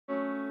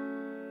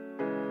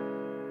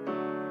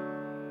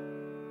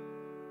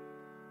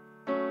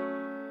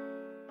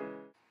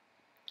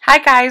Hi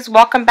guys,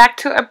 welcome back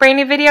to a brand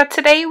new video.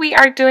 Today we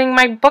are doing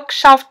my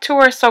bookshelf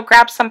tour, so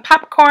grab some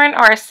popcorn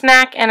or a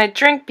snack and a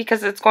drink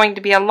because it's going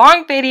to be a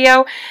long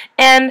video,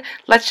 and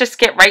let's just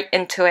get right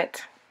into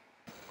it.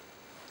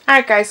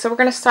 Alright guys, so we're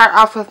going to start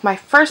off with my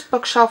first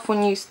bookshelf,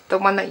 the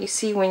one that you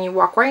see when you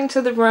walk right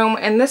into the room,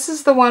 and this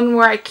is the one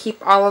where I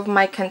keep all of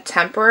my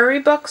contemporary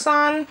books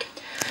on.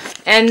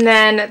 And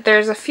then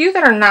there's a few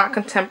that are not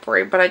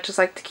contemporary, but I just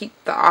like to keep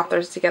the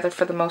authors together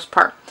for the most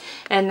part.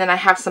 And then I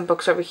have some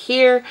books over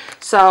here.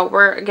 So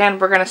we're going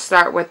to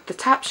start with the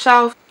top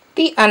shelf.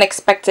 The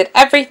Unexpected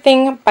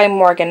Everything by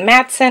Morgan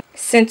Matson.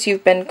 Since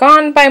You've Been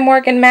Gone by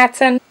Morgan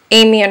Matson.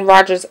 Amy and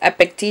Roger's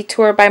Epic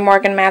Detour by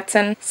Morgan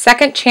Matson.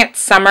 Second Chance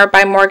Summer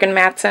by Morgan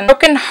Matson.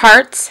 Broken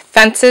Hearts,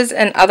 Fences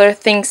and Other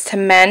Things to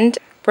Mend.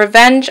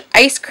 Revenge,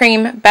 Ice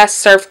Cream, Best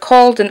Served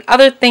Cold, and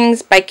Other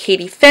Things by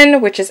Katie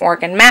Finn, which is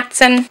Morgan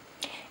Matson.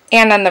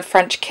 Anne and the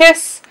French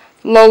Kiss,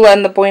 Lola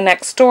and the Boy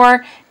Next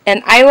Door,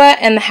 and Isla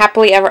and the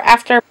Happily Ever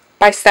After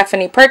by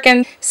Stephanie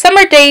Perkins.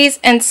 Summer Days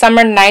and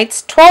Summer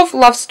Nights, 12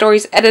 Love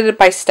Stories edited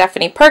by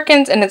Stephanie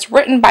Perkins, and it's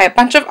written by a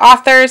bunch of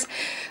authors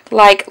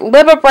like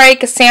Libba Bray,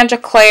 Cassandra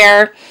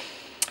Clare,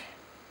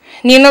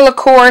 Nina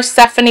LaCour,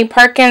 Stephanie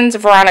Perkins,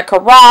 Veronica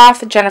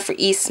Roth, Jennifer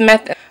E.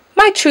 Smith.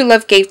 My True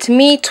Love Gave to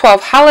Me,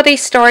 12 Holiday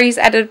Stories,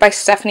 edited by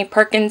Stephanie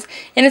Perkins,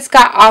 and it's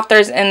got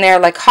authors in there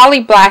like Holly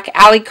Black,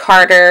 Allie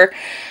Carter,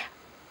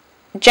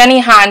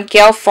 Jenny Han,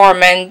 Gail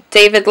Forman,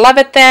 David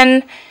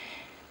Levithan,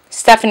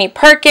 Stephanie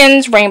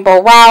Perkins,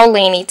 Rainbow Rowell,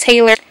 Laini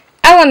Taylor,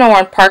 Eleanor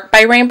and Park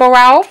by Rainbow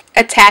Rowell,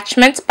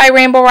 Attachments by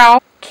Rainbow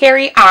Rowell,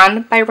 Carry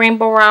On by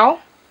Rainbow Rowell.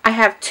 I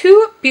have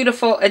two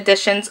beautiful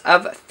editions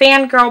of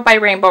Fangirl by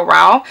Rainbow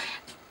Rowell.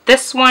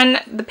 This one,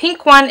 the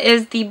pink one,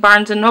 is the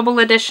Barnes & Noble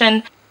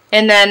edition.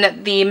 And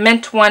then the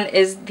mint one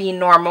is the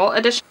normal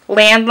edition.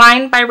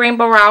 Landline by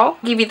Rainbow Rowell.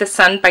 Give You the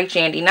Sun by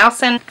Jandy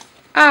Nelson.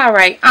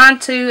 Alright, on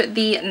to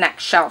the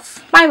next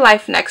shelf. My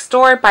Life Next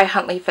Door by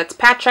Huntley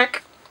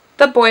Fitzpatrick.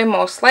 The Boy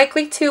Most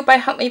Likely To by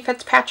Huntley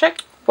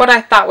Fitzpatrick. What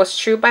I Thought Was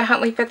True by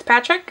Huntley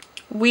Fitzpatrick.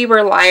 We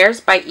Were Liars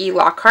by E.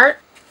 Lockhart.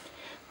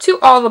 To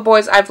All the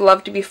Boys I've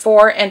Loved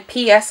Before and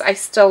P.S. I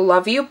Still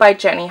Love You by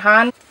Jenny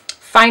Han.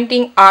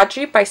 Finding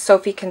Audrey by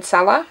Sophie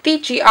Kinsella. The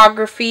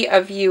Geography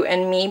of You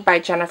and Me by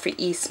Jennifer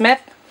E.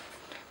 Smith.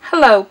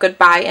 Hello,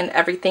 Goodbye, and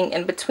Everything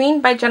in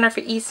Between by Jennifer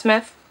E.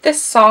 Smith.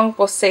 This Song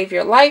Will Save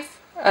Your Life,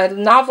 a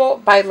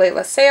novel by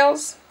Layla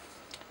Sales.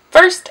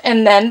 First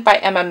and Then by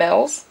Emma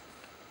Mills.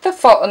 The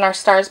Fault in Our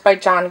Stars by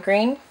John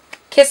Green.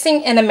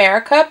 Kissing in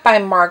America by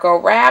Margot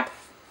Rabb.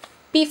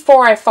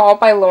 Before I Fall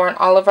by Lauren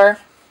Oliver.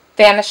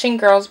 Vanishing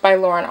Girls by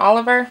Lauren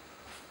Oliver.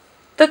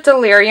 The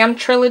Delirium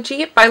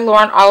Trilogy by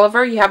Lauren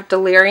Oliver. You have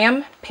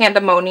Delirium,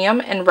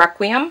 Pandemonium, and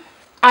Requiem.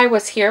 I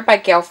Was Here by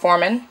Gail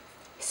Forman.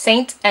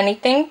 Saint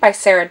Anything by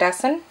Sarah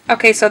Dessen.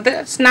 Okay, so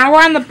now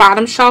we're on the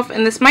bottom shelf,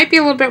 and this might be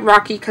a little bit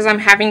rocky because I'm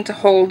having to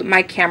hold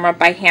my camera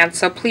by hand,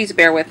 so please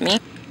bear with me.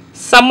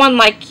 Someone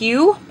Like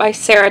You by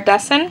Sarah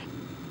Dessen.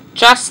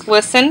 Just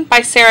Listen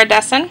by Sarah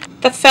Dessen.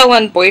 The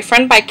Fill-In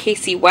Boyfriend by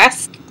Casey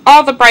West.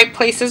 All the Bright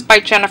Places by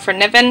Jennifer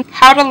Niven.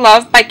 How to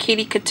Love by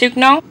Katie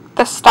Cotugno.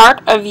 The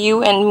Start of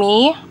You and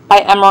Me by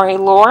Emery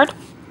Lord.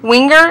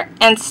 Winger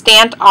and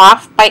Stand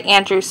Off by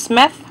Andrew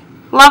Smith.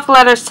 Love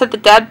Letters to the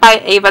Dead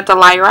by Ava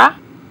Delira.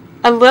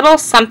 A Little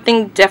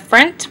Something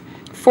Different,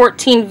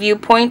 14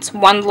 Viewpoints,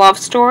 One Love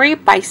Story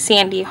by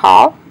Sandy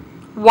Hall.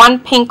 One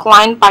Pink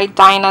Line by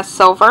Dinah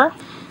Silver.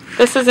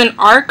 This is an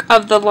arc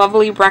of The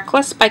Lovely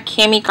Reckless by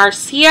Cami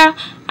Garcia.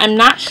 I'm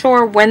not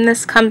sure when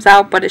this comes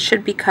out, but it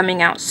should be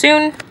coming out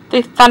soon.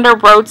 The Thunder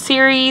Road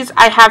series.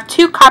 I have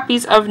two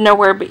copies of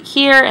Nowhere But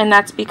Here, and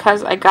that's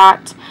because I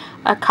got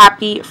a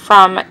copy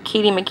from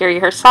Katie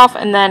McGarry herself,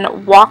 and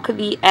then Walk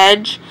the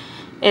Edge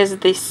is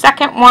the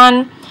second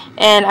one,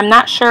 and I'm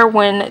not sure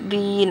when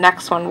the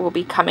next one will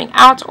be coming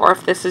out, or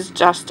if this is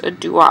just a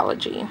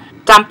duology.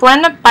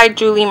 Dumplin' by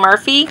Julie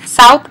Murphy.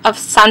 South of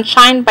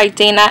Sunshine by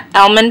Dana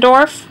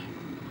Elmendorf.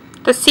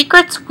 The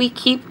Secrets We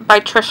Keep by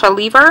Trisha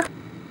Lever.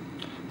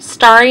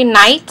 Starry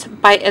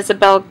Night by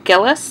Isabel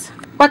Gillis.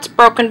 What's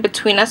Broken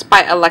Between Us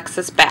by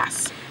Alexis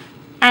Bass.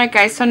 Alright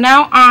guys, so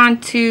now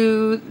on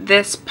to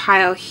this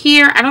pile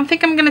here. I don't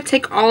think I'm going to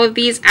take all of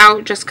these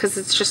out just because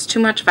it's just too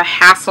much of a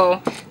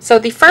hassle. So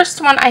the first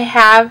one I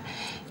have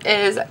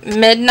is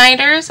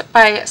Midnighters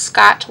by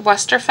Scott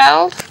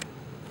Westerfeld.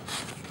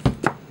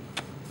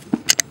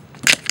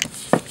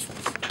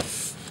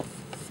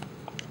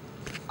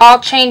 All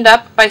Chained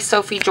Up by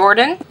Sophie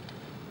Jordan.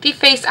 The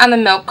Face on the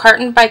Milk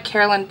Carton by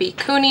Carolyn B.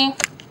 Cooney.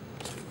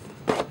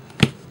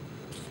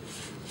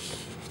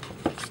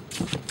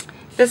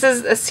 This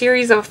is a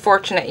series of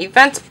Fortunate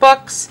Events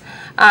books.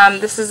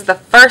 This is the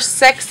first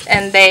 6,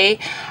 and they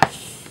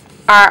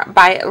are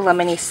by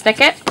Lemony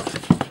Snicket.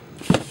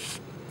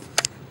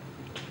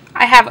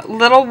 I have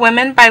Little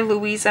Women by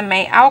Louisa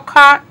May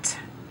Alcott.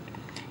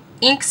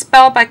 Ink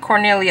Spell by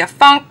Cornelia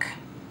Funk.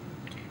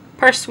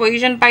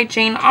 Persuasion by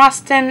Jane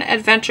Austen.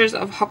 Adventures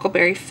of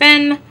Huckleberry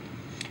Finn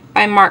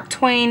by Mark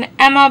Twain.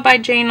 Emma by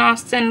Jane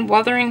Austen.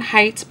 Wuthering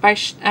Heights by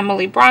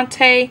Emily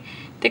Bronte.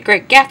 The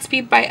Great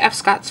Gatsby by F.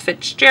 Scott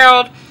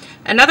Fitzgerald,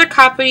 another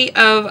copy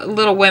of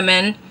Little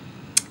Women,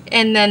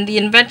 and then The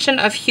Invention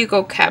of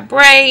Hugo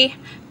Cabret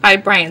by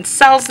Brian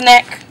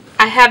Selznick.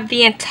 I have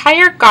the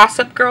entire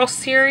Gossip Girl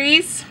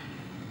series,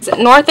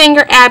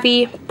 Northanger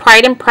Abbey,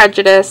 Pride and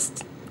Prejudice,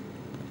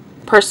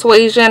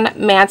 Persuasion,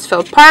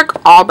 Mansfield Park,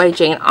 all by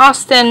Jane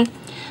Austen,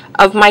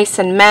 Of Mice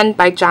and Men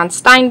by John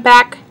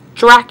Steinbeck,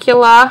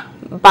 Dracula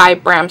by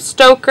Bram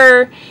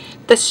Stoker,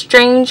 The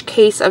Strange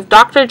Case of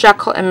Dr.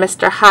 Jekyll and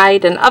Mr.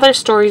 Hyde and Other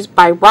Stories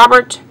by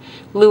Robert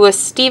Louis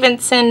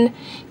Stevenson,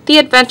 The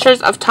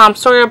Adventures of Tom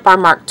Sawyer by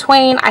Mark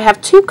Twain. I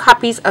have 2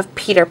 copies of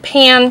Peter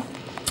Pan.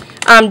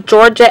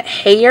 Georgette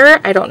Heyer,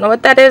 I don't know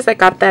what that is. I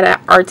got that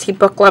at Artsy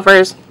Book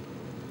Lovers.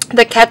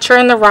 The Catcher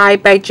in the Rye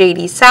by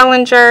J.D.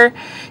 Salinger.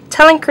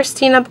 Telling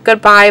Christina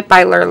Goodbye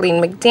by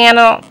Lurleen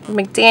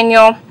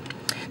McDaniel.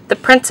 The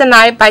Prince and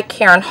I by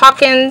Karen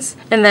Hawkins.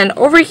 And then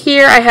over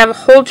here I have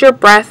Hold Your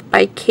Breath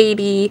by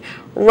Katie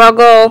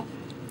Ruggles.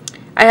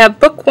 I have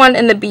book 1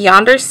 in the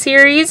Beyonder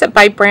series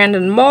by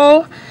Brandon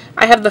Mull.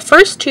 I have the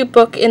first 2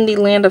 books in the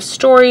Land of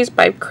Stories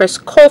by Chris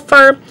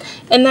Colfer.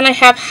 And then I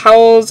have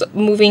Howl's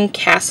Moving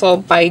Castle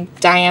by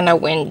Diana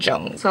Wynne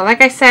Jones. So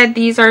like I said,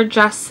 these are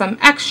just some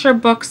extra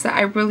books that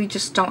I really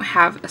just don't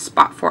have a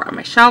spot for on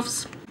my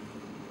shelves.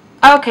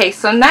 Okay,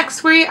 so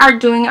next we are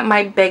doing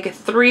my big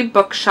 3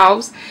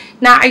 bookshelves.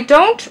 Now I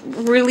don't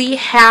really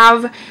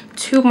have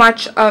too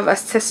much of a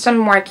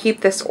system where I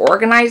keep this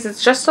organized.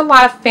 It's just a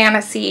lot of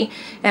fantasy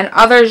and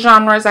other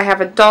genres. I have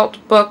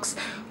adult books,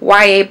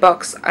 YA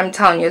books, I'm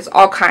telling you, it's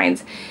all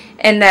kinds.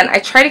 And then I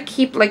try to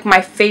keep like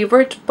my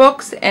favorite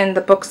books and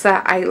the books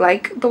that I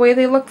like the way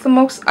they look the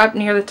most up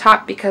near the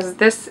top, because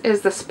this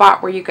is the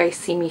spot where you guys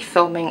see me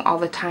filming all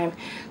the time.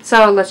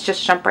 So let's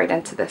just jump right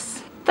into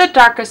this. The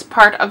Darkest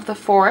Part of the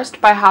Forest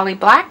by Holly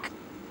Black.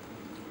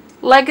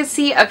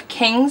 Legacy of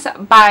Kings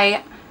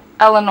by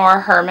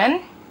Eleanor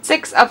Herman.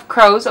 Six of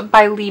Crows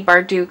by Leigh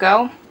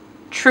Bardugo.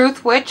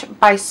 Truth Witch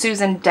by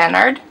Susan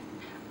Dennard.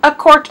 A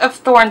Court of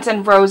Thorns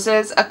and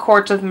Roses, A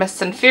Court of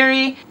Mist and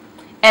Fury,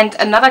 and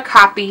another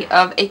copy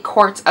of A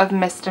Court of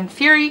Mist and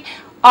Fury,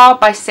 all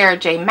by Sarah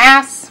J.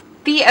 Maas.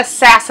 The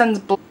Assassin's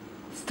Blood,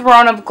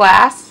 Throne of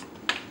Glass,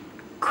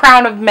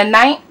 Crown of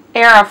Midnight,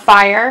 Heir of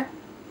Fire,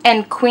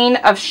 and Queen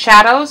of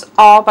Shadows,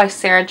 all by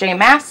Sarah J.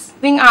 Maas.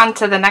 Moving on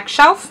to the next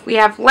shelf, we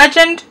have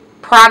Legend,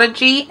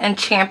 Prodigy, and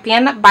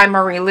Champion by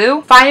Marie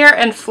Lu. Fire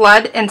and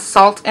Flood and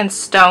Salt and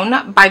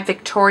Stone by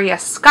Victoria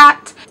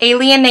Scott.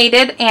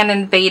 Alienated and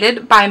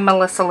Invaded by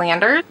Melissa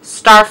Landers.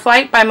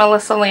 Starflight by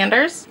Melissa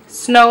Landers.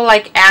 Snow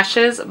Like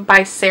Ashes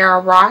by Sarah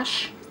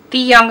Rosh. The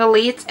Young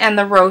Elites and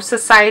the Rose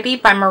Society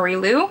by Marie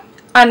Lu.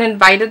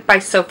 Uninvited by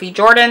Sophie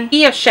Jordan.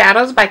 Sea of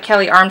Shadows by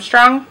Kelly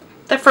Armstrong.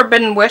 The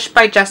Forbidden Wish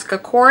by Jessica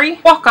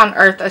Corey. Walk on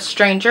Earth, A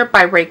Stranger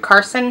by Ray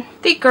Carson.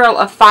 The Girl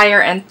of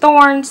Fire and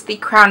Thorns, The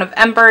Crown of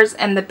Embers,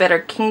 and The Bitter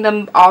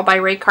Kingdom, all by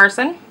Ray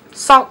Carson.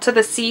 Salt to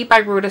the Sea by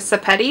Ruta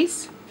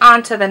Sepetys.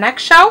 On to the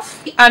next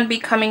shelf, The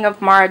Unbecoming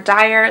of Mara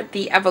Dyer,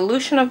 The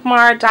Evolution of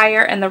Mara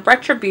Dyer, and The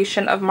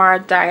Retribution of Mara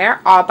Dyer,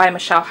 all by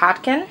Michelle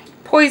Hodkin.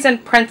 Poison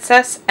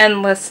Princess,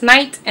 Endless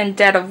Night, and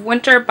Dead of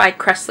Winter by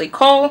Kresley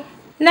Cole.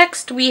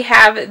 Next, we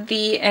have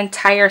the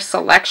entire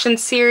Selection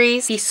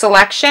series. The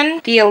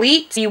Selection, The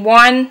Elite, The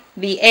One,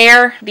 The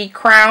Heir, The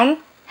Crown,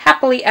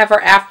 Happily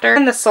Ever After,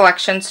 and the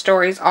Selection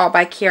stories, all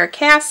by Kiera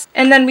Cass.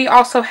 And then we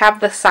also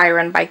have The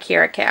Siren by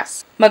Kiera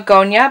Cass.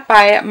 Magonia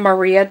by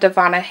Maria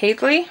Devana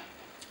Hadley.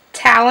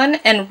 Talon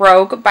and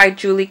Rogue by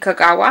Julie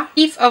Kagawa.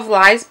 Thief of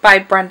Lies by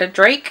Brenda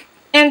Drake.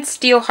 And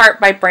Steelheart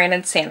by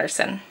Brandon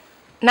Sanderson.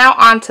 Now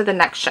on to the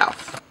next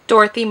shelf.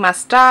 Dorothy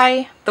Must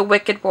Die, The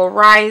Wicked Will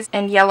Rise,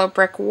 and Yellow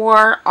Brick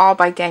War, all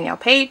by Danielle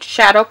Page.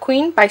 Shadow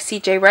Queen by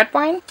C.J.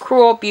 Redwine.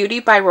 Cruel Beauty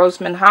by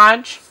Rosamund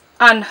Hodge.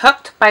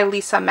 Unhooked by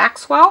Lisa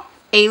Maxwell.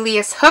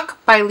 Alias Hook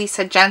by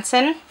Lisa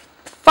Jensen.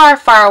 Far,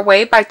 Far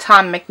Away by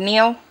Tom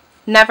McNeil.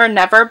 Never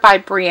Never by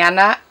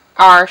Brianna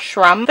R.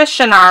 Shrum. The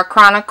Shannara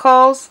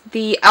Chronicles.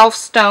 The Elf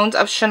Stones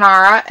of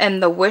Shannara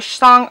and The Wish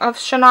Song of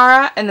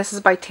Shannara, and this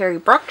is by Terry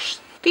Brooks.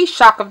 The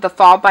Shock of the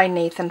Fall by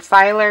Nathan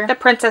Filer. The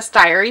Princess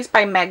Diaries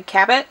by Meg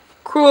Cabot.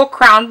 Cruel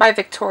Crown by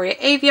Victoria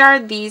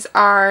Aveyard. These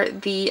are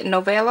the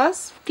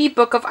novellas. The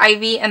Book of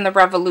Ivy and the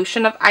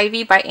Revolution of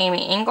Ivy by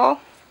Amy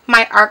Engel.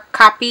 My ARC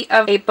copy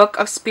of A Book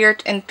of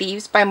Spirit and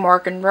Thieves by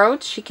Morgan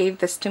Rhodes. She gave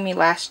this to me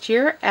last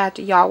year at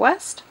Yaw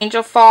West.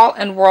 Angel Fall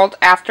and World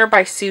After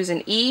by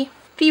Susan E.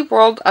 The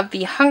World of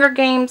the Hunger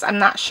Games. I'm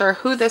not sure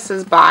who this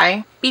is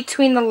by.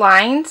 Between the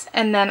Lines.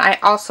 And then I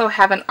also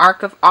have an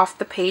ARC of Off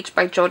the Page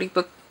by Jodi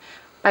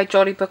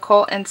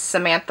Picoult and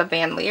Samantha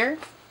Van Leer.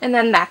 And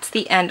then that's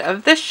the end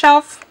of this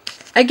shelf.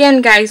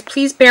 Again, guys,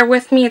 please bear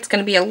with me. It's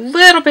going to be a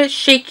little bit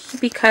shaky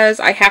because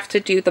I have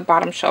to do the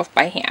bottom shelf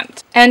by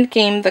hand.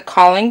 Endgame, The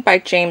Calling by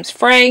James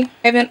Frey. I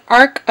have an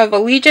ARC of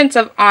Allegiance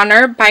of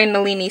Honor by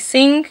Nalini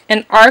Singh.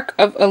 An ARC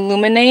of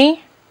Illuminae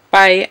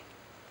by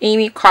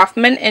Amy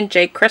Kaufman and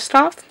Jay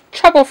Kristoff.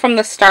 Trouble from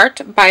the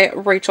Start by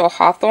Rachel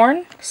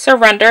Hawthorne,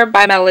 Surrender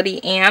by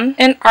Melody Ann,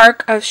 An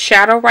Arc of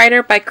Shadow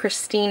Rider by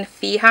Christine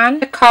Feehan,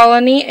 The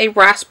Colony, a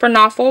Rasper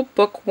novel,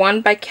 Book 1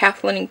 by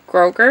Kathleen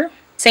Groger,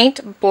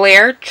 Saint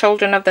Blair,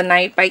 Children of the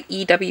Night by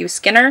E.W.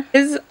 Skinner,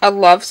 Is a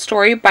Love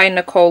Story by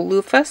Nicole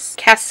Lufus,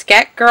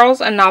 Casquette Girls,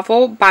 a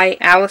novel by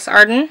Alice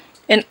Arden,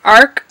 An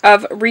Arc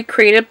of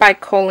Recreated by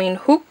Colleen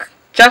Hook,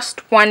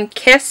 Just One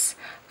Kiss,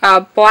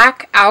 a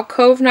Black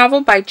Alcove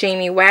novel by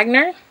Jamie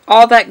Wagner,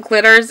 All That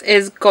Glitters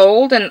is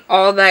Gold and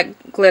All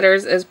That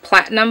Glitters is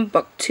Platinum,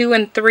 Book 2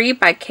 and 3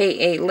 by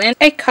K.A. Lynn,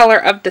 A Color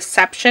of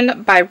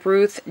Deception by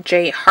Ruth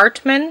J.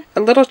 Hartman,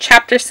 a little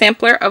chapter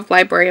sampler of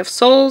Library of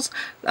Souls,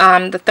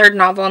 the third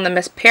novel in the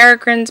Miss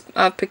Peregrine's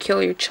of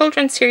Peculiar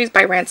Children series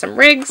by Ransom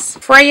Riggs,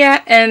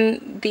 Freya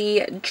and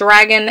the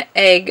Dragon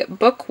Egg,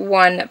 Book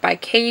 1 by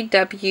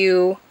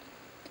K.W.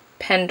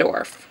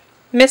 Pendorf,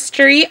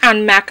 Mystery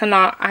on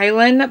Mackinac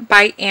Island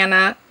by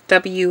Anna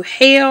W.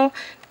 Hale.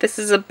 This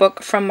is a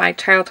book from my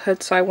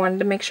childhood, so I wanted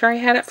to make sure I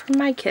had it for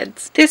my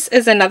kids. This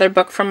is another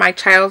book from my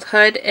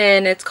childhood,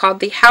 and it's called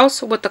The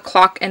House with the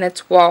Clock in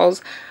Its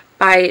Walls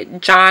by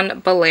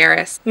John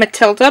Belaris.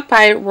 Matilda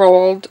by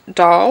Roald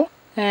Dahl.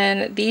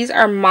 And these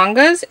are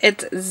mangas.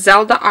 It's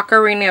Zelda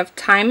Ocarina of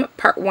Time,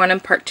 Part 1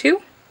 and Part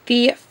 2.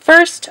 The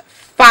first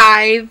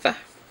 5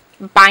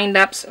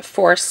 bind-ups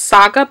for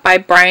Saga by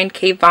Brian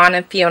K. Vaughan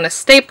and Fiona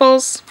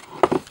Staples.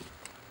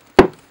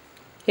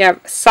 You have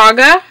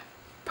Saga,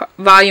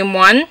 Volume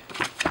 1,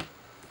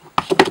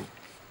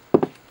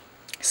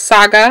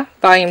 Saga,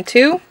 Volume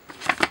 2,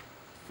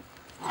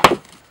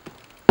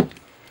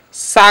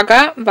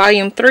 Saga,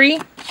 Volume 3,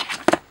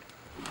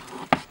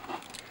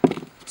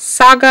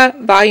 Saga,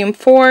 Volume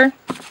 4,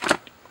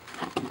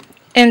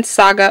 and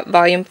Saga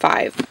Volume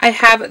 5. I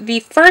have the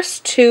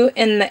first 2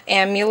 in the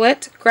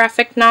Amulet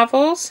graphic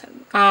novels,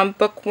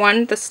 Book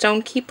 1, The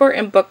Stonekeeper,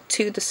 and Book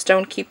 2, The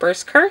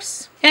Stonekeeper's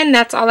Curse. And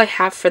that's all I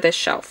have for this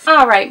shelf.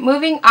 Alright,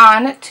 moving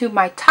on to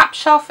my top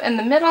shelf in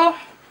the middle.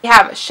 We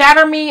have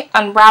Shatter Me,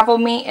 Unravel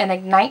Me, and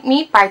Ignite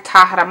Me by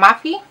Tahara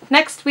Mafi.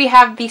 Next we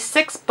have the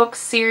 6-book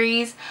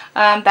series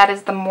that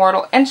is The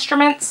Mortal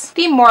Instruments,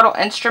 The Mortal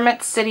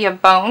Instruments, City of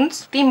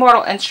Bones, The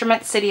Mortal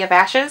Instruments, City of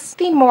Ashes,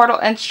 The Mortal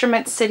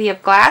Instruments, City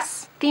of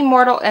Glass, The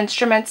Mortal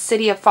Instruments,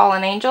 City of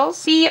Fallen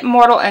Angels, The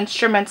Mortal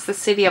Instruments, The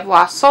City of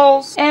Lost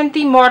Souls, and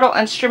The Mortal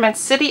Instruments,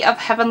 City of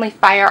Heavenly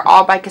Fire,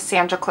 all by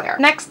Cassandra Clare.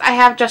 Next I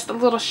have just a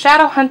little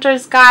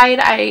Shadowhunters guide.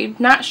 I'm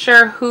not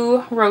sure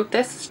who wrote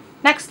this.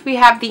 Next we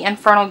have the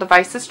Infernal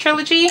Devices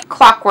trilogy,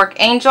 Clockwork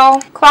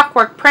Angel,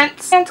 Clockwork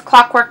Prince, and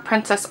Clockwork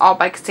Princess, all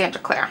by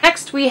Cassandra Clare.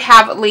 Next we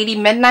have Lady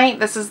Midnight.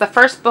 This is the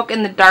first book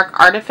in the Dark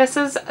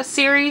Artifices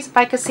series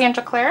by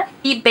Cassandra Clare.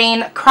 The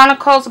Bane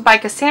Chronicles by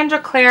Cassandra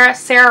Clare,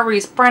 Sarah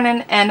Rees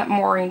Brennan, and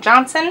Maureen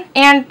Johnson.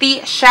 And the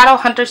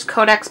Shadowhunters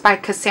Codex by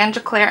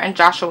Cassandra Clare and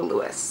Joshua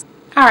Lewis.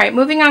 Alright,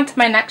 moving on to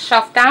my next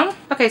shelf down.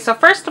 Okay, so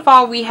first of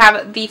all, we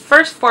have the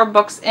first 4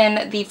 books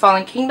in the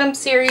Fallen Kingdom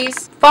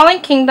series. Fallen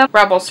Kingdom,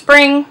 Rebel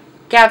Spring,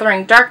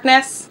 Gathering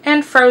Darkness,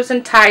 and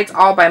Frozen Tides,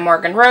 all by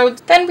Morgan Rhodes.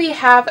 Then we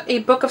have A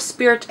Book of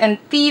Spirit and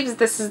Thieves.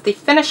 This is the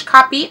finished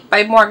copy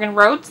by Morgan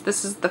Rhodes.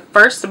 This is the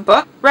first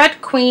book.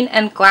 Red Queen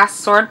and Glass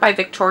Sword by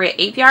Victoria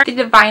Aveyard. The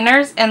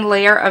Diviners and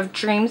Layer of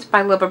Dreams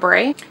by Libba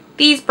Bray.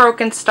 These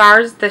Broken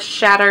Stars, The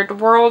Shattered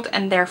World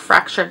and Their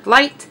Fractured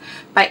Light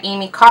by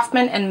Amy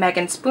Kaufman and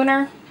Megan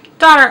Spooner.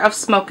 Daughter of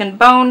Smoke and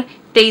Bone,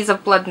 Days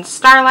of Blood and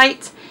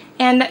Starlight,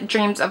 and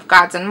Dreams of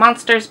Gods and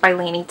Monsters by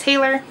Laini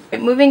Taylor.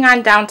 Moving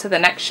on down to the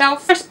next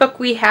shelf. First book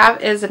we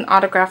have is an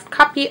autographed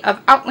copy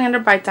of Outlander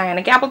by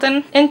Diana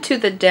Gabaldon, Into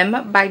the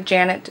Dim by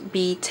Janet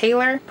B.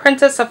 Taylor,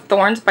 Princess of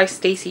Thorns by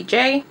Stacey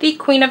J., The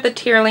Queen of the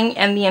Tearling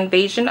and the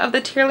Invasion of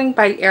the Tearling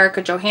by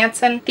Erica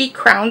Johansson, The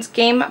Crowns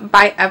Game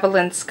by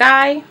Evelyn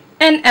Skye,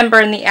 An Ember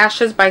in the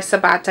Ashes by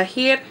Sabaa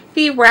Tahir,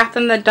 The Wrath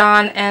in the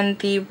Dawn and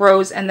The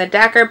Rose and the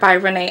Dagger by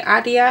Renee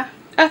Adia,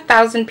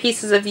 1,000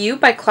 Pieces of You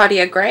by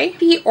Claudia Gray,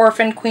 The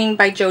Orphan Queen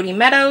by Jodi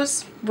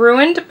Meadows,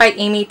 Ruined by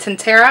Amy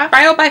Tintera,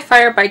 Trial by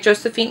Fire by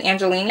Josephine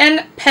Angelini,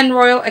 and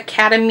Penroyal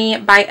Academy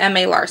by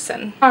M.A.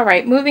 Larson.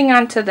 Alright, moving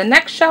on to the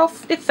next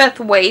shelf. The Fifth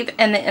Wave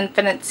and the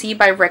Infinite Sea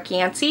by Rick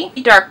Yancey,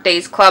 The Dark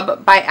Days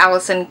Club by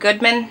Allison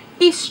Goodman,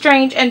 The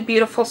Strange and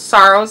Beautiful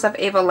Sorrows of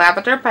Ava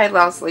Lavender by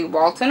Leslie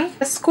Walton,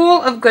 The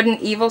School of Good and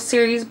Evil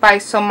series by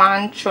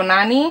Soman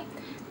Chonani.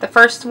 The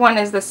first one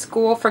is The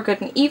School for Good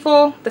and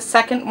Evil. The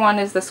second one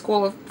is The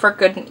School for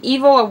Good and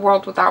Evil, A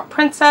World Without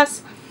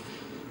Princess.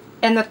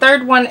 And the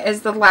third one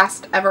is The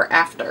Last Ever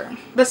After.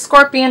 The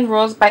Scorpion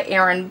Rules by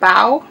Erin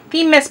Bow.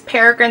 The Miss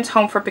Peregrine's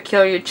Home for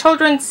Peculiar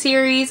Children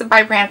series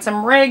by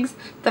Ransom Riggs.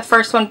 The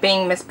first one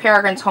being Miss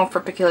Peregrine's Home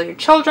for Peculiar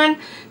Children.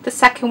 The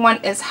second one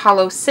is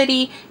Hollow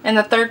City. And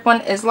the third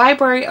one is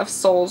Library of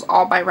Souls,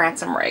 all by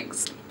Ransom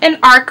Riggs. An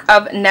Arc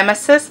of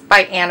Nemesis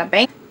by Anna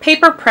Banks.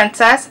 Paper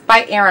Princess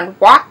by Aaron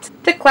Watt.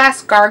 The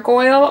Glass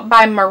Gargoyle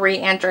by Marie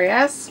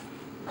Andreas.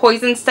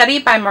 Poison Study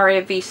by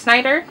Maria V.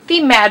 Snyder.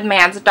 The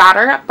Madman's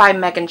Daughter by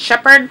Megan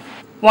Shepard.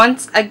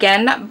 Once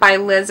Again by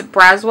Liz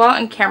Braswell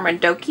and Cameron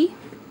Doki.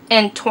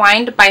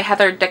 Entwined by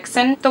Heather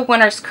Dixon. The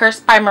Winner's Curse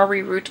by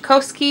Marie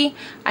Rutkowski.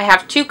 I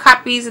have 2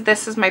 copies.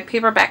 This is my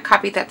paperback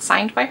copy that's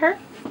signed by her.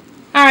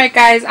 Alright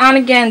guys, on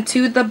again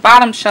to the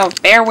bottom shelf.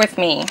 Bear with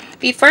me.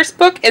 The first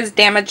book is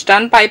Damage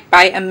Done by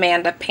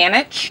Amanda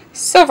Panich.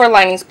 Silver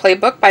Linings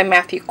Playbook by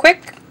Matthew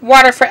Quick.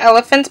 Water for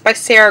Elephants by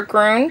Sarah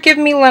Gruen. Give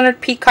Me Leonard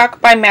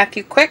Peacock by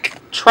Matthew Quick.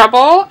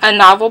 Trouble, a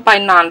novel by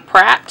Non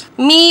Pratt.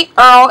 Me,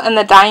 Earl, and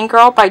the Dying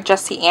Girl by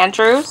Jesse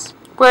Andrews.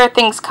 Where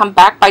Things Come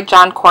Back by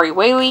John Corey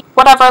Whaley.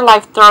 Whatever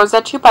Life Throws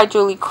at You by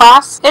Julie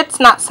Cross. It's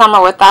Not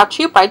Summer Without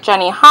You by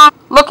Jenny Han.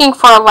 Looking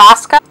for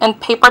Alaska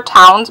and Paper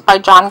Towns by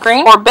John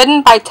Green.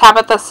 Forbidden by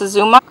Tabitha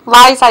Suzuma.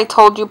 Lies I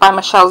Told You by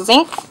Michelle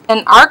Zink.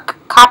 An ARC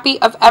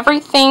copy of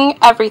Everything,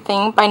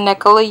 Everything by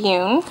Nicola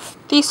Yoon.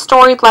 The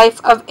Storied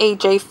Life of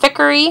A.J.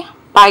 Fickery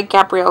by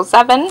Gabrielle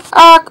Zevin.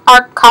 A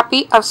ARC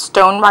copy of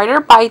Stone Rider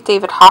by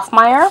David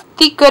Hoffmeyer.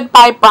 The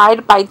Goodbye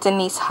Bride by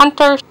Denise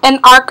Hunter. An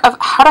ARC of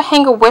How to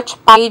Hang a Witch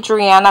by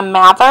Adriana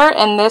Mather,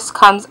 and this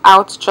comes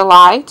out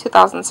July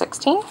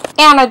 2016.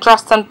 Anna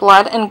Dressed in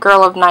Blood and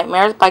Girl of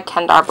Nightmares by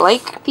Kendar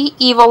Blake. The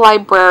Evil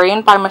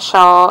Librarian by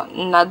Michelle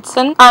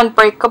Knudsen.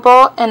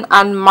 Unbreakable and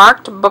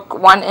Unmarked Book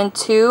 1 and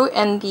 2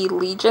 in the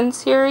Legion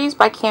series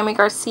by Cami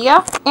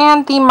Garcia.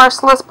 And The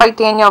Merciless by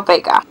Daniel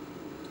Vega.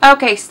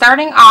 Okay,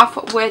 starting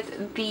off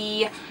with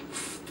the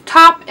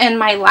top and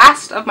my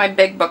last of my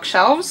big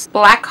bookshelves.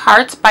 Black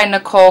Hearts by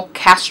Nicole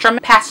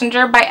Castrom.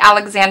 Passenger by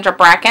Alexandra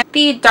Bracken.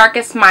 The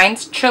Darkest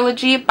Minds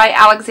trilogy by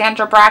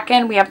Alexandra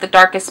Bracken. We have The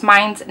Darkest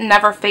Minds,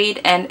 Never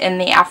Fade, and In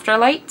the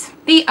Afterlight.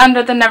 The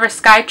Under the Never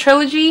Sky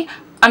trilogy.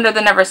 Under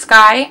the Never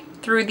Sky,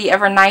 Through the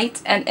Ever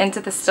Night, and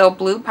Into the Still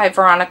Blue by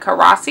Veronica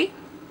Rossi.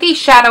 The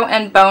Shadow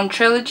and Bone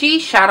trilogy,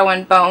 Shadow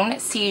and Bone,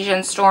 Siege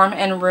and Storm,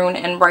 and Rune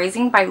and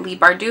Rising by Leigh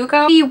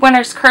Bardugo. The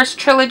Winner's Curse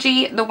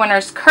trilogy, The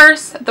Winner's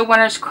Curse, The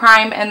Winner's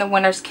Crime, and The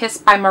Winner's Kiss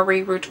by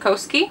Marie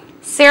Rutkowski.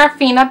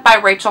 Seraphina by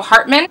Rachel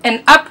Hartman,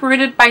 and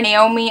Uprooted by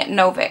Naomi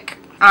Novik.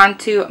 On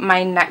to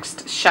my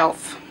next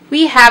shelf.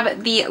 We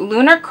have the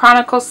Lunar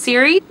Chronicles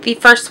series. The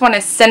first one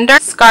is Cinder,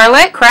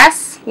 Scarlet,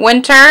 Cress,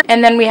 Winter,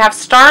 and then we have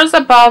Stars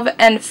Above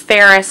and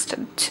Fairest,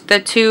 the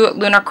 2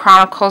 Lunar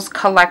Chronicles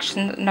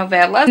collection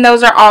novellas. And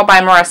those are all by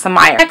Marissa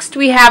Meyer. Next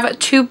we have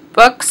 2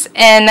 books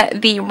in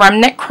the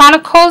Remnant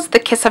Chronicles, The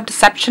Kiss of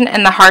Deception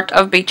and The Heart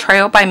of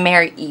Betrayal by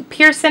Mary E.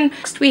 Pearson.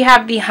 Next we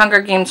have the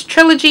Hunger Games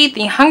trilogy,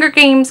 The Hunger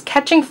Games,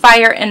 Catching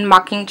Fire, and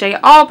Mockingjay,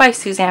 all by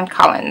Suzanne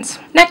Collins.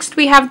 Next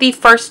we have the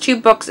first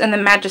 2 books in the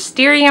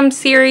Magisterium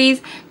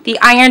series, The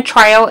Iron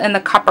Trial and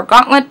the Copper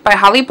Gauntlet by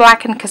Holly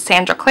Black and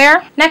Cassandra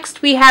Clare.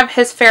 Next we have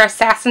His Fair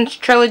Assassins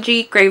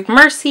trilogy, Grave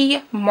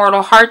Mercy,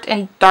 Mortal Heart,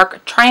 and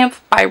Dark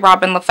Triumph by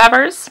Robin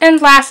Lefevers.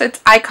 And last,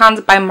 it's Icons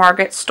by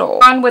Margaret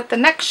Stohl. On with the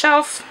next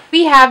shelf,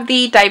 we have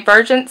the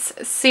Divergence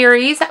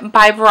series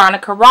by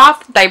Veronica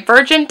Roth,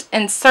 Divergent,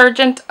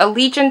 Insurgent,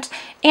 Allegiant,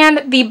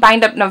 and the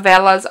Bind Up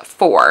Novellas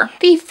 4.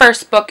 The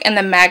first book in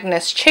the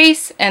Magnus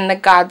Chase and the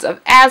Gods of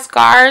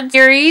Asgard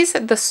series,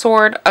 The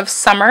Sword of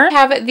Summer. We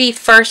have the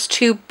first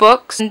 2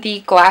 books in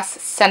the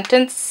Glass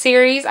Sentence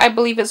series, I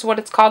believe is what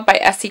it's called, by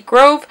Essie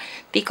Grove,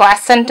 The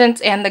Glass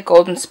Sentence and The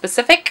Golden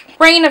Specific.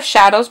 Reign of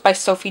Shadows by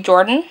Sophie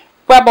Jordan.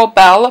 Rebel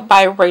Belle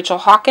by Rachel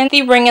Hawkins.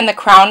 The Ring and the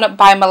Crown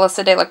by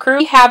Melissa De La Cruz.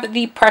 We have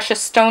the Precious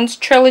Stones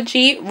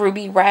trilogy,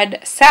 Ruby Red,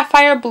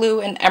 Sapphire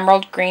Blue, and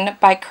Emerald Green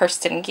by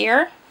Kirsten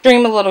Gear.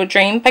 Dream a Little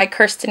Dream by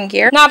Kirsten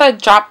Gear. Not a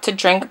Drop to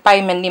Drink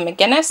by Mindy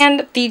McGinnis.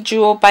 And The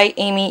Jewel by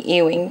Amy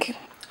Ewing.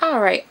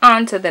 Alright,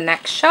 on to the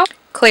next shelf.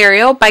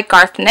 Clariel by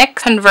Garth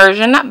Nix,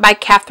 Conversion by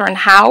Catherine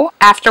Howe,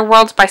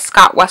 Afterworlds by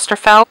Scott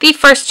Westerfeld, the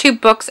first 2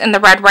 books in the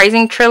Red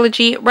Rising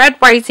trilogy, Red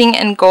Rising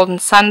and Golden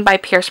Sun by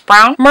Pierce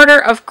Brown, Murder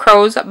of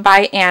Crows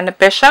by Anne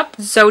Bishop,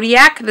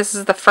 Zodiac, this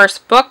is the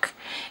first book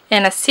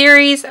in a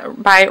series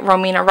by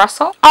Romina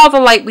Russell, All the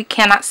Light We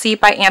Cannot See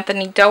by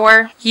Anthony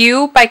Doerr,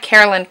 You by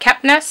Carolyn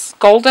Kepnes,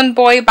 Golden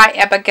Boy by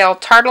Abigail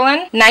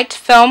Tartolin, Night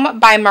Film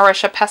by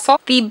Marisha Pessel,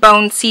 The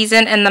Bone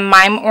Season and the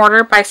Mime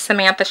Order by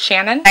Samantha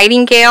Shannon,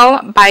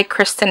 Nightingale by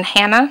Kristen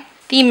Hanna,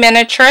 The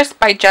Miniaturist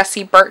by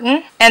Jessie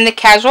Burton, and The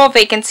Casual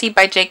Vacancy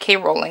by J.K.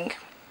 Rowling.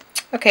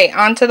 Okay,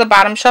 on to the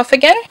bottom shelf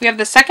again. We have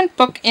the second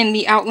book in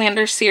the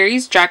Outlander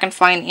series,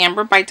 Dragonfly and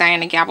Amber by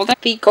Diana Gabaldon,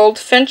 The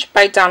Goldfinch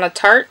by Donna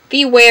Tartt,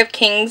 The Way of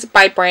Kings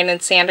by Brandon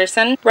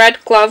Sanderson,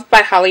 Red Glove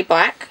by Holly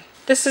Black.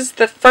 This is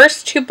the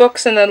first 2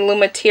 books in the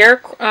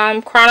Lumateer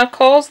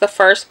Chronicles. The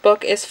first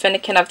book is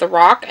Finnegan of the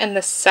Rock, and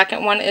the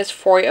second one is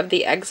Foy of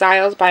the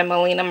Exiles by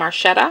Melina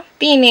Marchetta.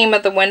 The Name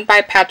of the Wind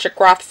by Patrick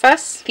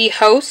Rothfuss. The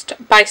Host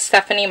by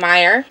Stephanie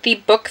Meyer. The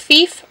Book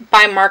Thief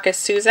by Marcus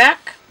Suzak.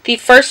 The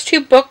first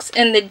 2 books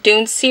in the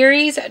Dune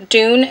series,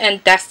 Dune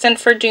and Destined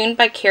for Dune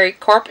by Carrie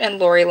Corp and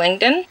Lori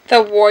Langdon.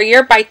 The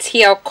Warrior by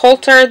T.L.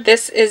 Coulter.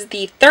 This is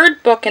the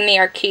 3rd book in the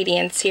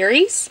Arcadian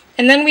series.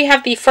 And then we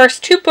have the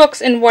first 2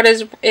 books in what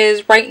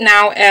is right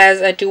now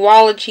as a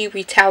duology,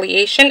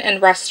 Retaliation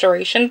and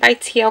Restoration by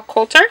T.L.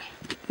 Coulter.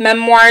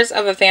 Memoirs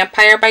of a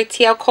Vampire by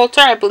T.L.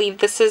 Coulter. I believe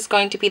this is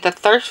going to be the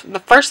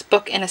first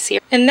book in a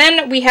series. And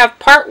then we have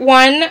part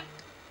 1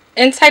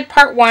 Inside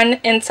Part 1,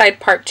 Inside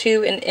Part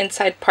 2, and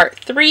Inside Part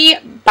 3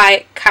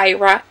 by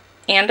Kyra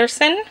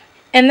Anderson.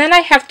 And then I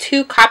have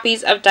 2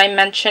 copies of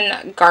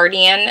Dimension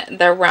Guardian,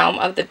 The Realm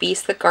of the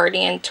Beast, The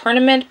Guardian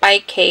Tournament by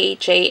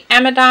K.J.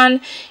 Amadon.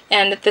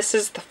 And this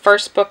is the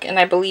first book, and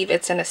I believe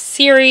it's in a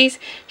series.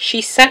 She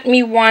sent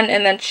me one,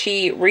 and then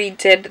she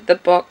redid the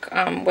book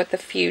with a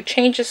few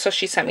changes. So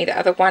she sent me the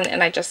other one,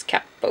 and I just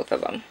kept both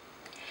of them.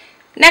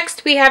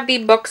 Next, we have the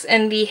books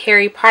in the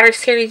Harry Potter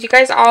series. You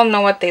guys all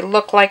know what they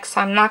look like,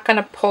 so I'm not going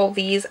to pull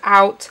these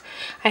out.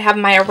 I have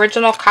my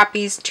original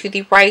copies to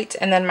the right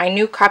and then my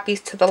new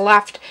copies to the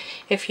left.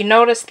 If you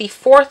notice, the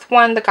 4th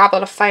one, The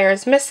Goblet of Fire,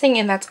 is missing,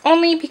 and that's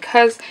only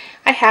because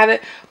I have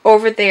it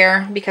over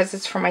there because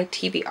it's for my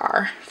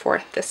TBR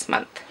for this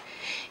month.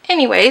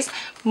 Anyways,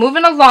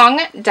 moving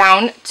along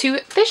down to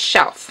this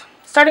shelf.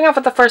 Starting off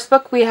with the first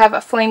book, we have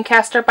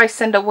Flamecaster by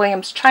Cinda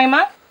Williams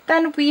Chima.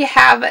 Then we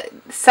have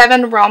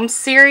 7 Realms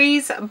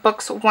series,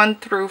 books 1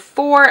 through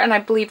 4, and I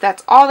believe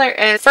that's all there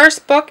is.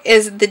 First book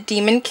is The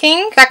Demon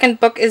King. Second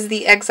book is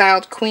The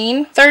Exiled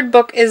Queen. Third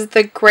book is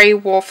The Grey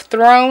Wolf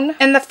Throne.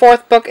 And the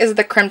 4th book is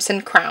The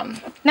Crimson Crown.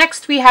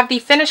 Next, we have the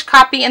finished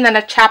copy and then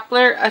a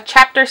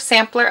chapter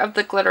sampler of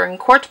The Glittering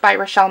Court by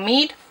Rochelle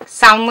Mead.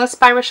 Soundless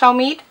by Rochelle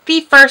Mead.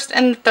 The 1st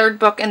and the 3rd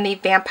book in the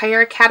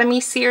Vampire Academy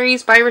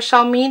series by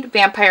Rochelle Mead,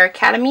 Vampire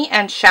Academy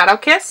and Shadow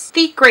Kiss.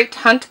 The Great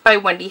Hunt by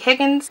Wendy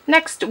Higgins.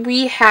 Next,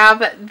 we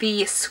have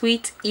the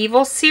Sweet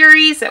Evil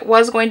series. It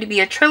was going to be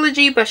a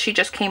trilogy, but she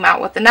just came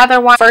out with another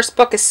one. First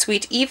book is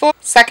Sweet Evil.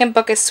 Second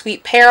book is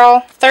Sweet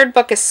Peril. Third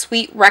book is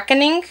Sweet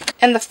Reckoning.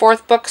 And the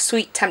 4th book,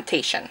 Sweet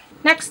Temptation.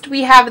 Next,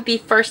 we have the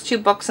first 2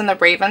 books in the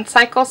Raven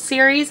Cycle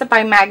series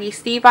by Maggie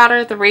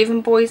Stiefvater, The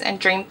Raven Boys and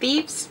Dream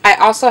Thieves. I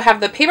also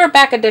have the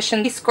paperback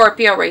edition, The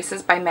Scorpio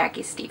Races by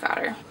Maggie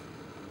Stiefvater.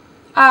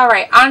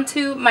 Alright, on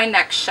to my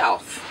next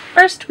shelf.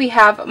 First, we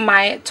have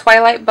my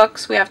Twilight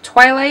books. We have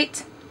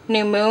Twilight,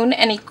 New Moon,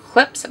 and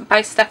Eclipse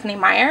by Stephenie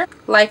Meyer.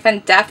 Life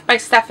and Death by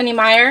Stephenie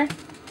Meyer.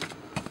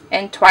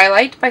 And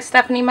Twilight by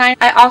Stephenie Meyer.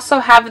 I also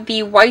have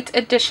the white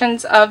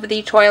editions of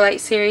the Twilight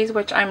series,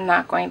 which I'm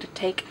not going to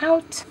take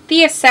out.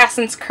 The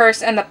Assassin's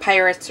Curse and the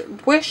Pirate's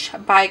Wish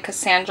by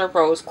Cassandra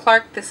Rose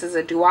Clark. This is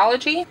a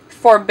duology.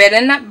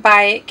 Forbidden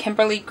by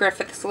Kimberly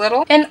Griffiths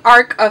Little. An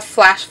Arc of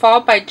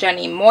Flashfall by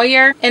Jenny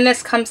Moyer. And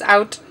this comes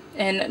out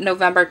in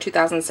November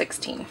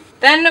 2016.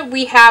 Then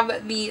we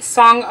have the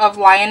Song of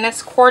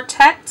Lioness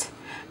Quartet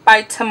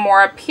by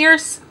Tamora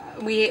Pierce.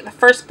 The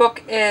first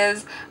book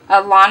is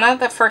Alana,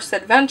 The First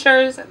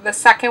Adventures. The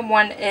second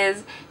one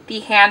is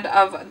The Hand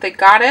of the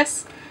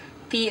Goddess.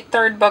 The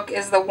third book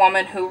is The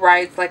Woman Who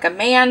Rides Like a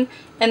Man.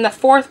 And the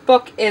 4th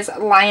book is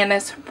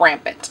Lioness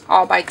Rampant,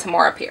 all by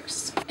Tamora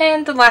Pierce.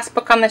 And the last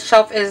book on the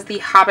shelf is The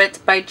Hobbit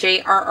by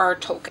J.R.R.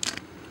 Tolkien.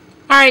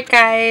 Alright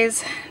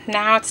guys,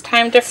 now it's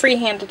time to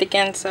freehand it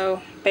again,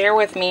 so bear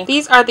with me.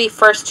 These are the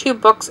first 2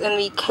 books in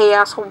the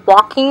Chaos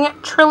Walking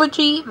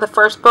trilogy. The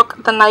first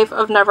book, The Knife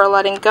of Never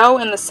Letting Go,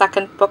 and the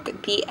second book,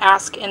 The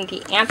Ask and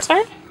the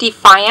Answer.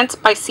 Defiance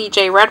by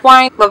C.J.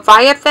 Redwine.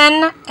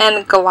 Leviathan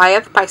and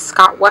Goliath by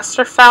Scott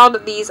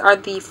Westerfeld. These are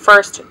the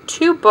first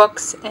 2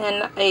 books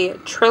in a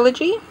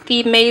trilogy.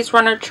 The Maze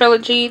Runner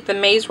trilogy, The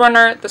Maze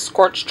Runner, The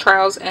Scorched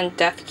Trials, and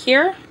Death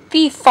Cure.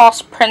 The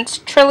False Prince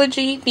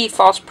trilogy, The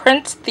False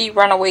Prince, The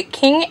Runaway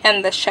King,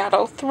 and The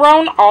Shadow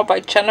Throne, all by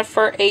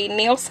Jennifer A.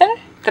 Nielsen.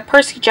 The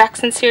Percy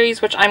Jackson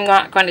series, which I'm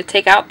not going to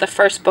take out. The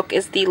first book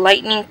is The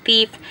Lightning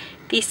Thief.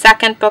 The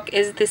second book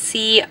is The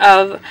Sea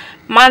of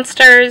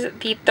Monsters.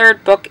 The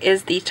third book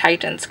is The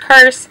Titan's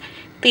Curse.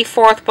 The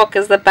 4th book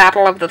is The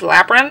Battle of the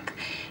Labyrinth.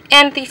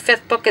 And the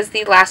 5th book is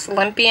The Last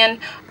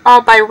Olympian,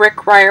 all by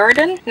Rick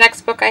Riordan.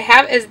 Next book I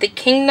have is The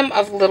Kingdom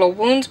of Little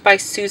Wounds by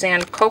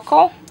Suzanne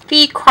Kokol.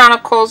 The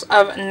Chronicles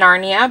of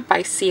Narnia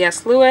by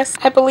C.S. Lewis.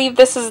 I believe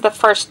this is the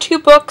first 2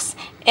 books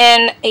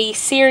in a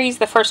series.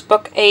 The first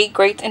book, A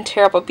Great and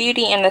Terrible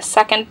Beauty, and the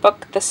second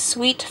book, The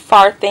Sweet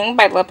Far Thing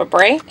by Libba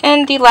Bray.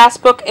 And the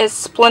last book is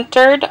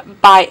Splintered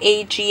by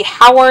A.G.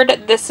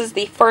 Howard. This is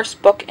the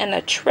first book in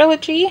a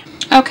trilogy.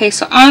 Okay,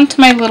 so on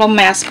to my little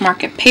Mass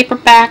Market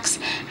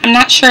paperbacks. I'm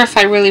not sure if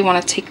I really want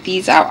to take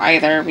these out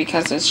either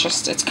because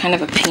it's kind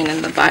of a pain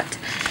in the butt.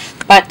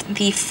 But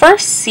the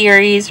first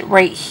series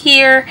right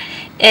here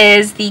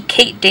is the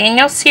Kate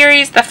Daniels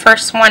series. The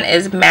first one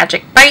is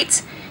Magic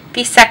Bites.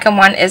 The second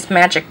one is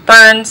Magic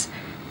Burns.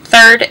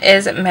 Third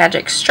is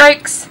Magic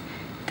Strikes.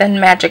 Then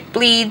Magic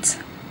Bleeds.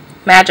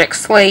 Magic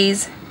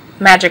Slays.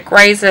 Magic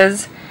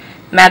Rises.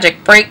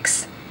 Magic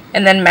Breaks.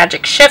 And then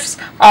Magic Shifts,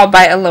 all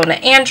by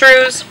Ilona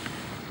Andrews.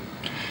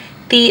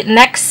 The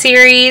next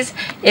series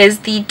is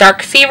the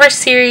Dark Fever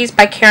series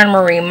by Karen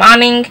Marie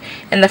Moning.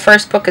 And the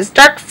first book is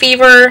Dark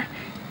Fever,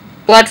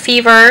 Blood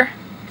Fever,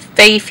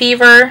 Fae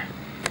Fever,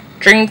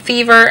 Dream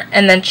Fever,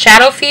 and then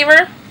Shadow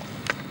Fever.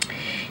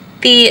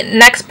 The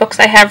next books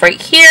I have right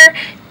here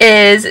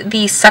is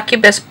the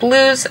Succubus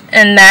Blues,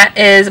 and that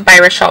is by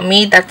Rochelle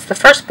Mead. That's the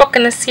first book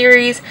in the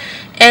series.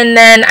 And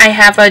then I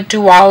have a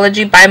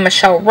duology by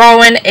Michelle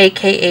Rowan,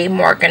 aka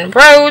Morgan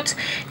Rhodes,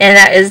 and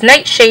that is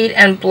Nightshade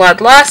and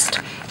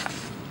Bloodlust.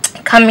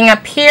 Coming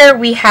up here,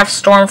 we have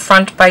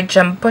Stormfront by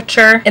Jim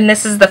Butcher, and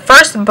this is the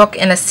first book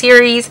in a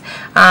series.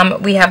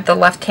 We have The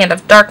Left Hand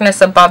of Darkness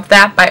above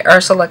that by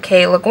Ursula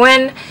K. Le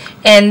Guin,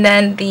 and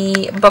then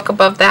the book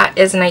above that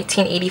is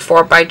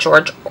 1984 by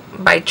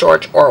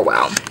George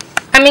Orwell.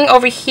 Coming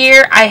over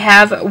here, I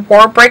have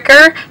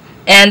Warbreaker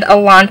and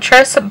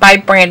Elantris by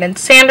Brandon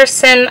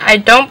Sanderson.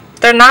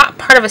 They're not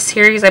part of a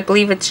series. I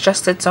believe it's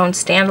just its own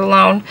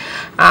standalone.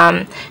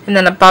 And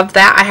then above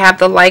that, I have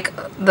the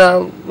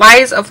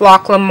Lies of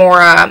Locke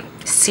Lamora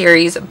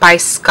series by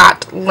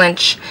Scott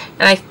Lynch.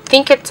 And I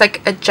think it's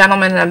like a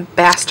Gentleman and a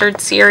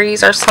Bastard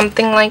series or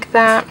something like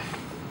that.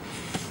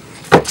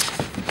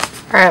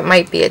 Or it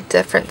might be a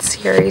different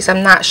series.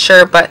 I'm not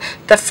sure. But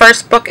the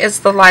first book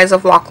is The Lies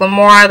of Locke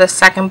Lamora. The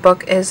second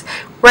book is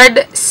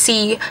Red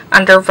Sea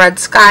Under Red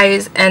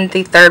Skies, and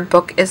the third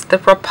book is The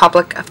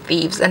Republic of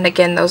Thieves, and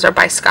again, those are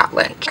by Scott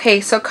Lynch.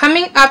 Okay, so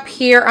coming up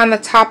here on the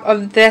top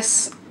of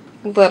this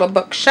little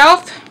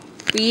bookshelf,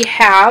 we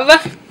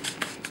have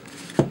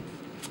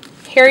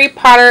Harry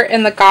Potter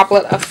and the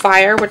Goblet of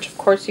Fire, which of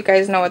course you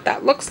guys know what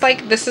that looks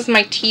like. This is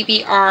my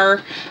TBR,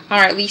 or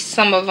at least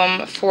some of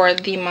them, for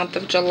the month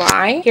of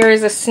July. Here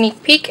is a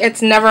sneak peek.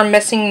 It's Never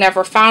Missing,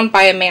 Never Found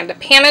by Amanda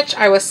Panich.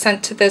 I was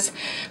sent to this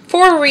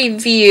for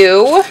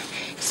review,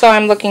 so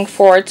I'm looking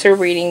forward to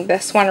reading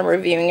this one and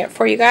reviewing it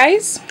for you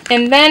guys.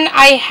 And then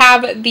I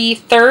have the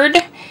third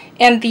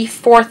and the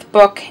fourth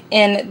book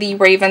in the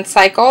Raven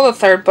cycle. The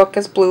third book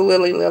is Blue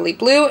Lily Lily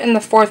Blue, and the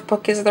fourth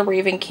book is The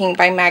Raven King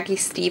by Maggie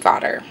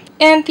Stiefvater.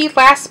 And the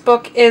last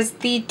book is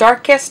The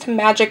Darkest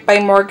Magic by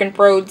Morgan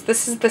Rhodes.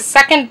 This is the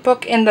second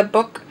book in a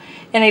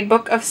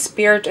book of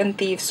Spirit and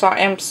Thieves, so I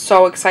am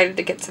so excited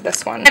to get to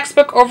this one. Next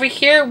book over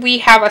here, we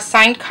have a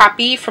signed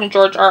copy from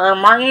George R.R.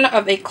 Martin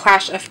of A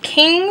Clash of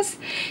Kings,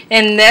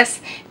 and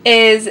this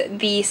is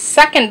the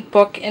second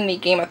book in the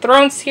Game of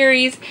Thrones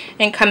series.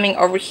 And coming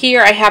over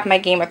here, I have my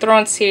Game of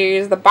Thrones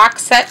series, the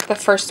box set. The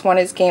first one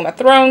is Game of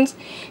Thrones,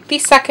 the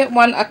second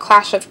one, A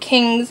Clash of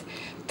Kings,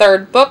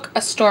 third book,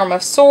 A Storm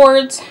of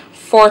Swords,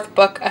 fourth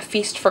book, A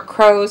Feast for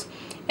Crows,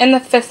 and the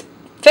fifth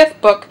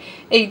book,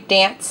 A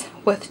Dance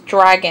with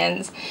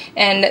Dragons.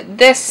 And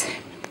this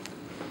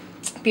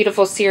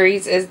beautiful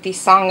series is the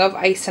Song of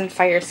Ice and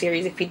Fire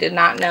series, if you did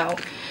not know.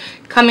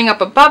 Coming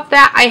up above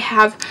that, I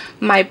have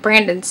my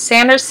Brandon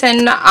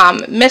Sanderson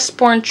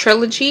Mistborn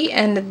trilogy,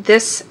 and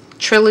this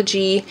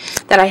trilogy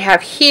that I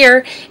have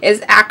here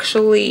is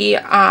actually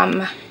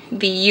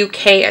the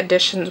UK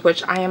editions,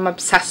 which I am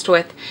obsessed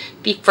with.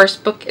 The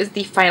first book is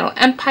The Final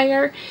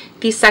Empire,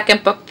 the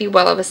second book, The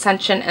Well of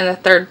Ascension, and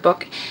the third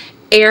book,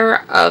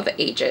 Heir of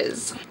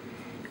Ages.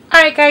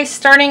 Alright guys,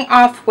 starting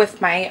off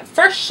with my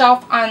first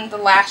shelf on the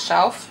last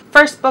shelf.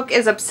 First book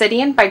is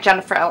Obsidian by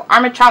Jennifer L.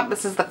 Armentrout.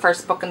 This is the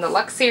first book in the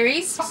Lux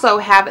series. Also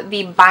have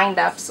the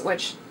bind-ups,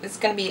 which is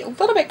going to be a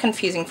little bit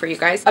confusing for you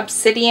guys.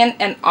 Obsidian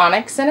and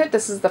Onyx in it.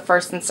 This is the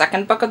first and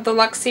second book of the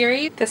Lux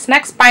series. This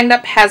next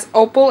bind-up has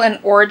Opal and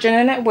Origin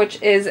in it,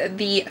 which is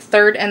the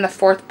third and the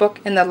fourth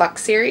book in the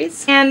Lux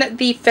series. And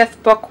the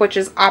fifth book, which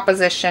is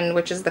Opposition,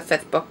 which is the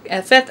fifth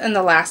and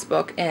the last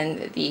book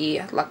in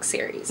the Lux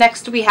series.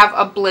 Next we have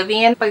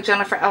Oblivion by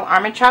Jennifer L.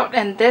 Armentrout,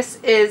 and this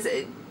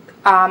is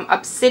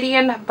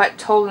Obsidian, but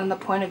told in the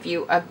point of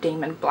view of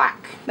Damon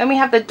Black. Then we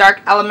have the Dark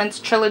Elements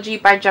trilogy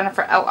by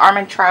Jennifer L.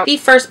 Armentrout. The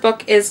first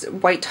book is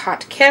White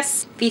Hot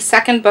Kiss. The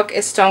second book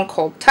is Stone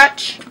Cold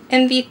Touch.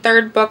 And the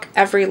third book,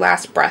 Every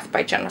Last Breath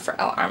by Jennifer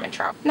L.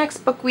 Armentrout.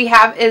 Next book we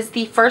have is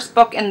the first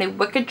book in the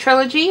Wicked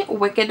trilogy,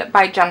 Wicked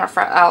by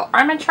Jennifer L.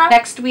 Armentrout.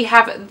 Next we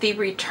have The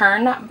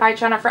Return by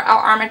Jennifer L.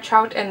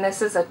 Armentrout, and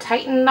this is a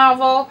Titan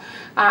novel.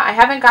 I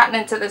haven't gotten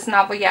into this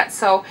novel yet,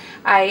 so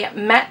I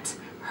met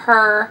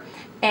her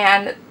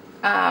and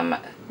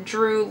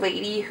Drew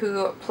Lady,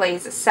 who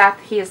plays Seth.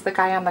 He is the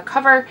guy on the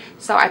cover,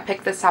 so I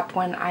picked this up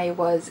when I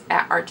was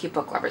at RT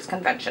Book Lovers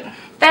Convention.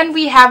 Then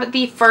we have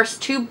the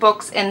first two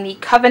books in the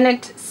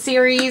Covenant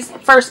series.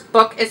 First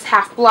book is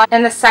Half-Blood,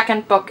 and the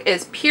second book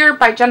is Pure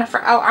by Jennifer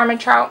L.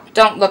 Armentrout,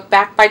 Don't Look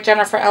Back by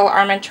Jennifer L.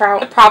 Armentrout,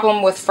 The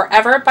Problem with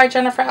Forever by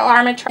Jennifer L.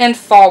 Armentrout, and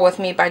Fall With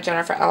Me by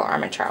Jennifer L.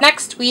 Armentrout.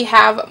 Next we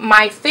have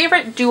my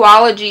favorite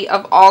duology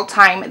of all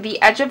time,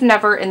 The Edge of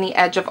Never and The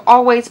Edge of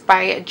Always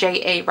by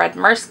J.A.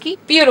 Redmersky,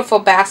 Beautiful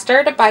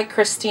Bastard by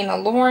Christina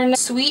Lauren,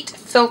 Sweet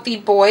Filthy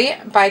Boy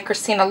by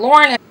Christina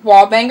Lauren, and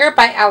Wallbanger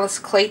by Alice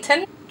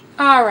Clayton.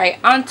 Alright,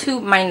 on to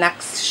my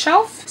next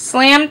shelf.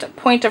 Slammed,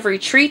 Point of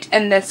Retreat,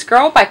 and This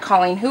Girl by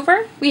Colleen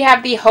Hoover. We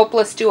have the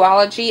Hopeless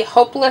duology,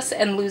 Hopeless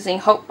and Losing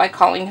Hope by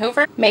Colleen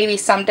Hoover, Maybe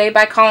Someday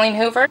by Colleen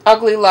Hoover,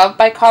 Ugly Love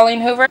by Colleen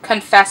Hoover,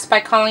 Confess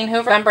by Colleen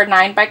Hoover, November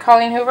 9 by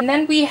Colleen Hoover. And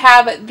then we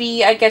have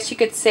the, I guess you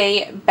could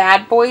say,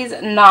 Bad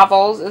Boys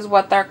novels is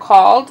what they're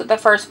called. The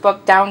first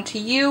book, Down to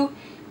You,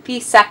 the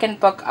second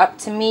book, Up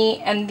to Me,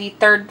 and the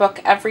third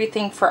book,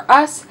 Everything for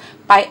Us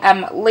by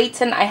M.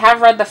 Layton. I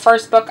have read the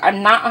first book.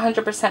 I'm not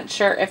 100%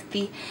 sure if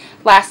the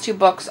Last two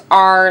books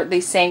are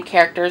the same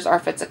characters or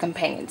if it's a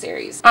companion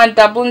series. On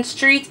Dublin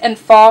Street and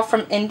Fall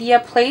from India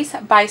Place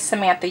by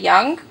Samantha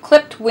Young.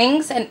 Clipped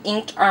Wings and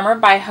Inked Armor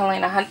by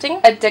Helena Hunting.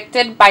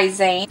 Addicted by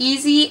Zane.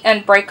 Easy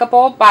and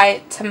Breakable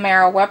by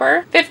Tamara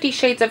Weber. 50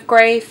 Shades of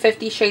Grey,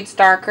 50 Shades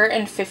Darker,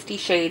 and 50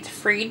 Shades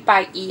Freed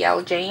by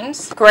E.L.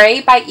 James.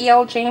 Grey by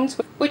E.L. James,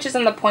 which is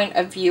in the point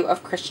of view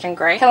of Christian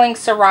Grey. Killing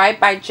Sarai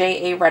by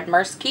J.A.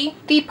 Redmersky.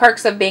 The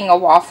Perks of Being a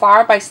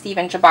Wallflower by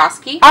Stephen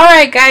Chbosky.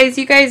 Alright guys,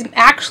 you guys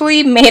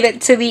actually made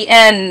it to the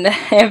end.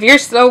 If you're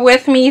still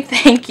with me,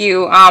 thank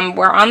you.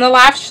 We're on the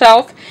last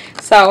shelf,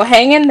 so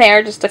hang in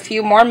there just a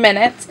few more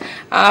minutes.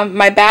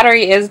 My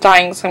battery is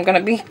dying, so I'm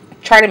going to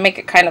try to make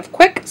it kind of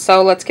quick,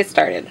 so let's get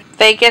started.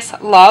 Vegas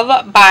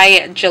Love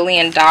by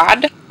Jillian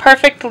Dodd.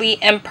 Perfectly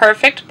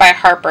Imperfect by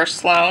Harper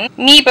Sloan.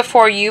 Me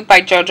Before You by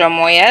Jojo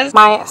Moyes.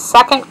 My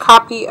Second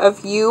Copy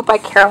of You by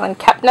Carolyn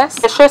Kepnes.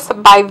 Vicious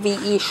by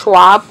V.E.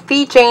 Schwab.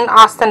 The Jane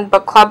Austen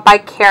Book Club by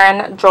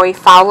Karen Joy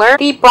Fowler.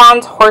 The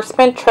Bronze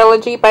Horseman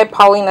Trilogy by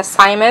Paulina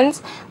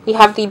Simons. We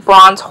have The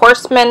Bronze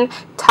Horseman,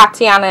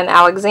 Tatiana and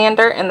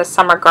Alexander in the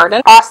Summer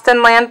Garden.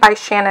 Austenland by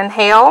Shannon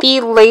Hale.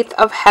 The Lathe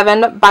of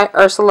Heaven by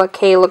Ursula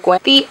K. Le Guin.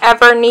 The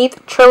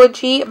Everneath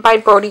Trilogy by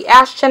Brody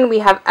Ashton. We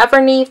have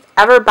Everneath,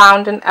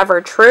 Everbound, and Ever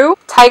True.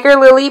 Tiger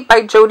Lily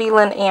by Jodi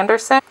Lynn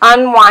Anderson.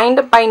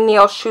 Unwind by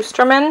Neil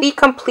Shusterman. The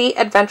Complete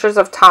Adventures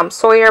of Tom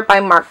Sawyer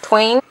by Mark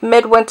Twain.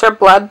 Midwinter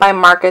Blood by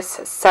Marcus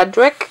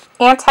Sedgwick.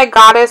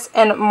 Anti-Goddess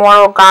and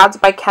Moral Gods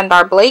by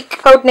Kendar Blake.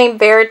 Codename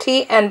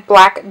Verity and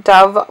Black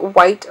Dove,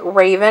 White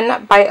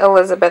Raven by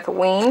Elizabeth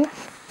Wein.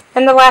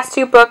 And the last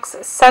two books,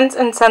 Sense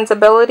and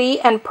Sensibility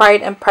and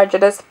Pride and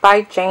Prejudice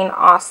by Jane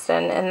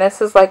Austen. And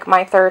this is like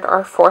my third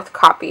or fourth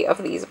copy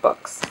of these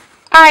books.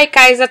 Alright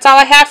guys, that's all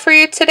I have for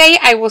you today.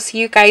 I will see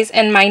you guys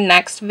in my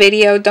next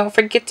video. Don't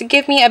forget to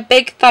give me a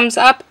big thumbs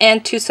up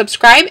and to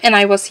subscribe, and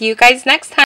I will see you guys next time.